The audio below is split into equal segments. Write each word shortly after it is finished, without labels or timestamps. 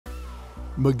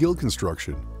Magil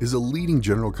Construction is a leading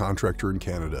general contractor in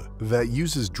Canada that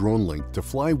uses DroneLink to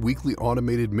fly weekly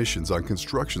automated missions on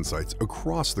construction sites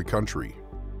across the country.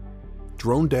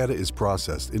 Drone data is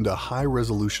processed into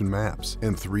high-resolution maps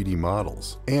and 3D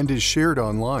models and is shared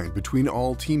online between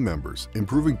all team members,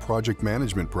 improving project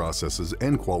management processes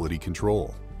and quality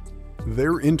control.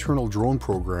 Their internal drone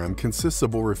program consists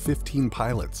of over 15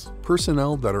 pilots,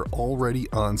 personnel that are already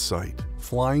on site,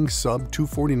 flying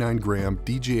Sub-249g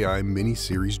DJI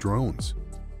mini-series drones.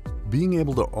 Being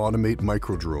able to automate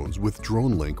micro-drones with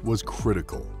DroneLink was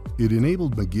critical. It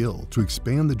enabled Magil to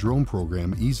expand the drone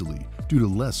program easily due to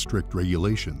less strict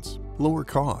regulations, lower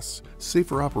costs,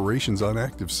 safer operations on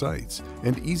active sites,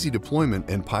 and easy deployment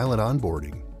and pilot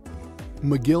onboarding.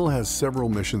 Magil has several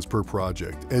missions per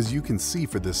project, as you can see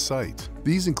for this site.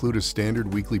 These include a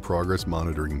standard weekly progress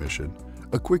monitoring mission,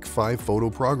 a quick 5-photo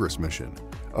progress mission,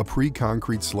 a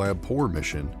pre-concrete slab pour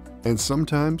mission, and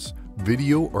sometimes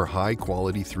video or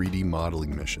high-quality 3D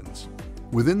modeling missions.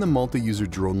 Within the multi-user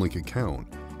DroneLink account,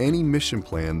 any mission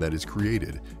plan that is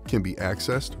created can be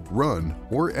accessed, run,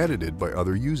 or edited by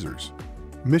other users.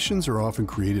 Missions are often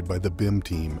created by the BIM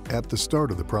team at the start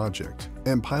of the project,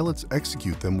 and pilots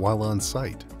execute them while on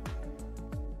site.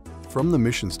 From the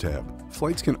Missions tab,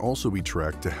 flights can also be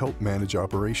tracked to help manage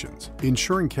operations,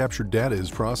 ensuring captured data is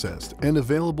processed and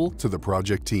available to the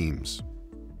project teams.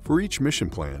 For each mission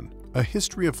plan, a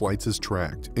history of flights is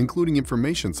tracked, including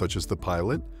information such as the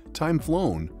pilot, time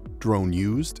flown, drone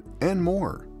used, and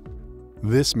more.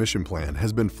 This mission plan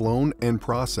has been flown and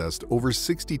processed over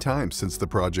 60 times since the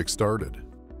project started.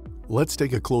 Let's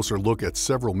take a closer look at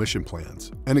several mission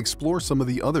plans and explore some of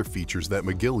the other features that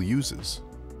Magil uses.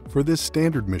 For this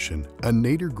standard mission, a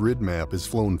nadir grid map is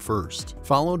flown first,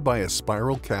 followed by a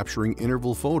spiral capturing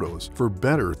interval photos for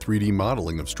better 3D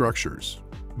modeling of structures.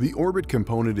 The orbit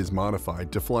component is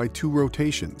modified to fly 2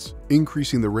 rotations,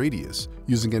 increasing the radius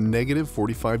using a negative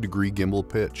 45-degree gimbal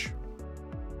pitch.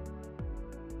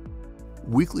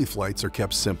 Weekly flights are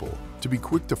kept simple to be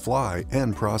quick to fly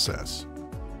and process.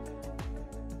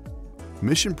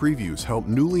 Mission previews help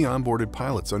newly onboarded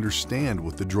pilots understand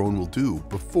what the drone will do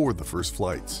before the first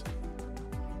flights.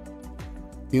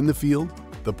 In the field,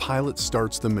 the pilot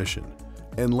starts the mission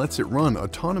and lets it run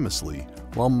autonomously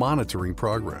while monitoring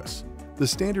progress. The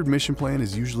standard mission plan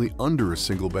is usually under a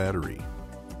single battery.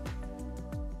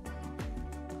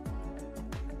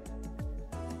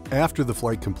 After the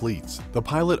flight completes, the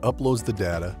pilot uploads the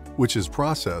data, which is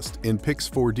processed in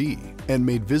Pix4D and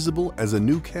made visible as a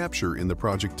new capture in the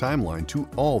project timeline to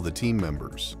all the team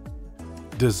members.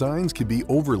 Designs can be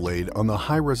overlaid on the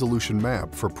high-resolution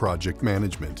map for project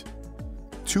management.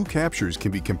 2 captures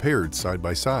can be compared side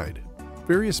by side.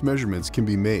 Various measurements can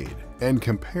be made and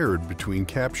compared between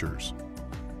captures.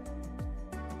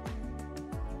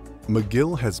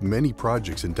 Magil has many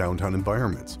projects in downtown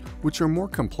environments, which are more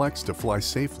complex to fly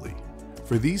safely.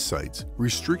 For these sites,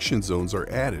 restriction zones are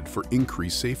added for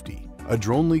increased safety, a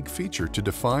DroneLink feature to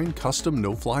define custom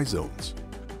no-fly zones.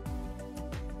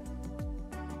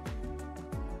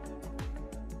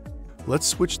 Let's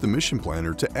switch the mission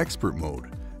planner to expert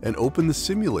mode and open the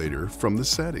simulator from the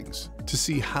settings to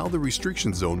see how the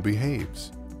restriction zone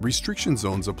behaves. Restriction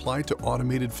zones apply to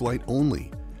automated flight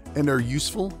only and are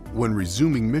useful when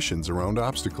resuming missions around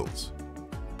obstacles.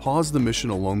 Pause the mission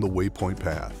along the waypoint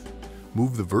path.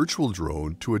 Move the virtual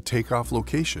drone to a takeoff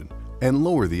location and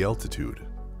lower the altitude.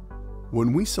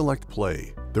 When we select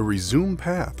play, the resume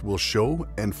path will show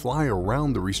and fly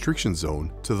around the restriction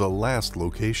zone to the last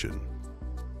location.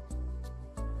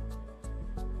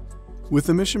 With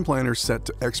the mission planner set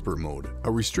to expert mode,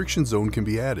 a restriction zone can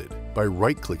be added by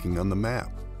right-clicking on the map.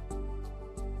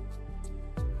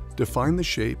 Define the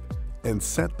shape and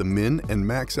set the min and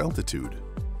max altitude.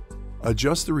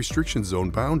 Adjust the restriction zone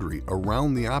boundary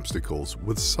around the obstacles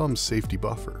with some safety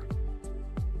buffer.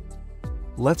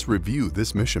 Let's review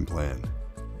this mission plan.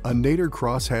 A nadir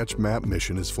crosshatch map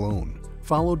mission is flown,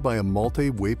 followed by a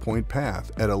multi-waypoint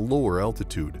path at a lower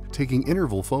altitude, taking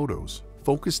interval photos,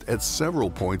 focused at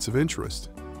several points of interest.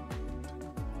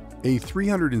 A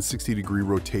 360-degree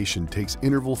rotation takes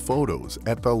interval photos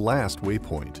at the last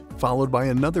waypoint, followed by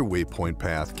another waypoint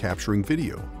path capturing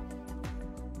video.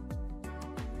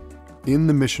 In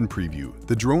the mission preview,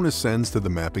 the drone ascends to the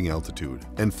mapping altitude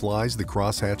and flies the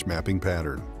crosshatch mapping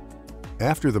pattern.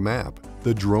 After the map,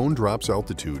 the drone drops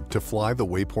altitude to fly the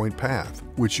waypoint path,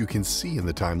 which you can see in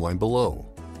the timeline below.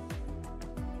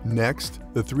 Next,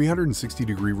 the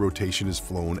 360-degree rotation is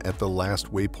flown at the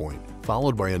last waypoint,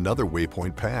 followed by another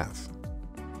waypoint path.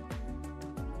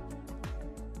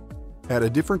 At a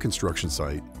different construction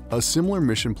site, A similar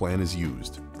mission plan is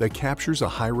used that captures a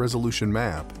high-resolution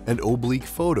map and oblique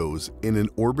photos in an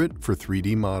orbit for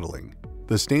 3D modeling.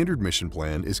 The standard mission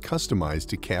plan is customized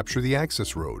to capture the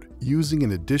access road, using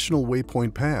an additional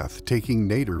waypoint path taking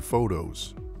nadir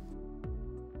photos.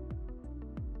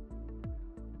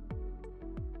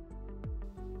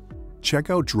 Check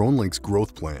out DroneLink's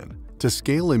growth plan to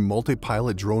scale a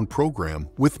multi-pilot drone program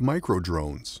with micro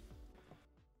drones.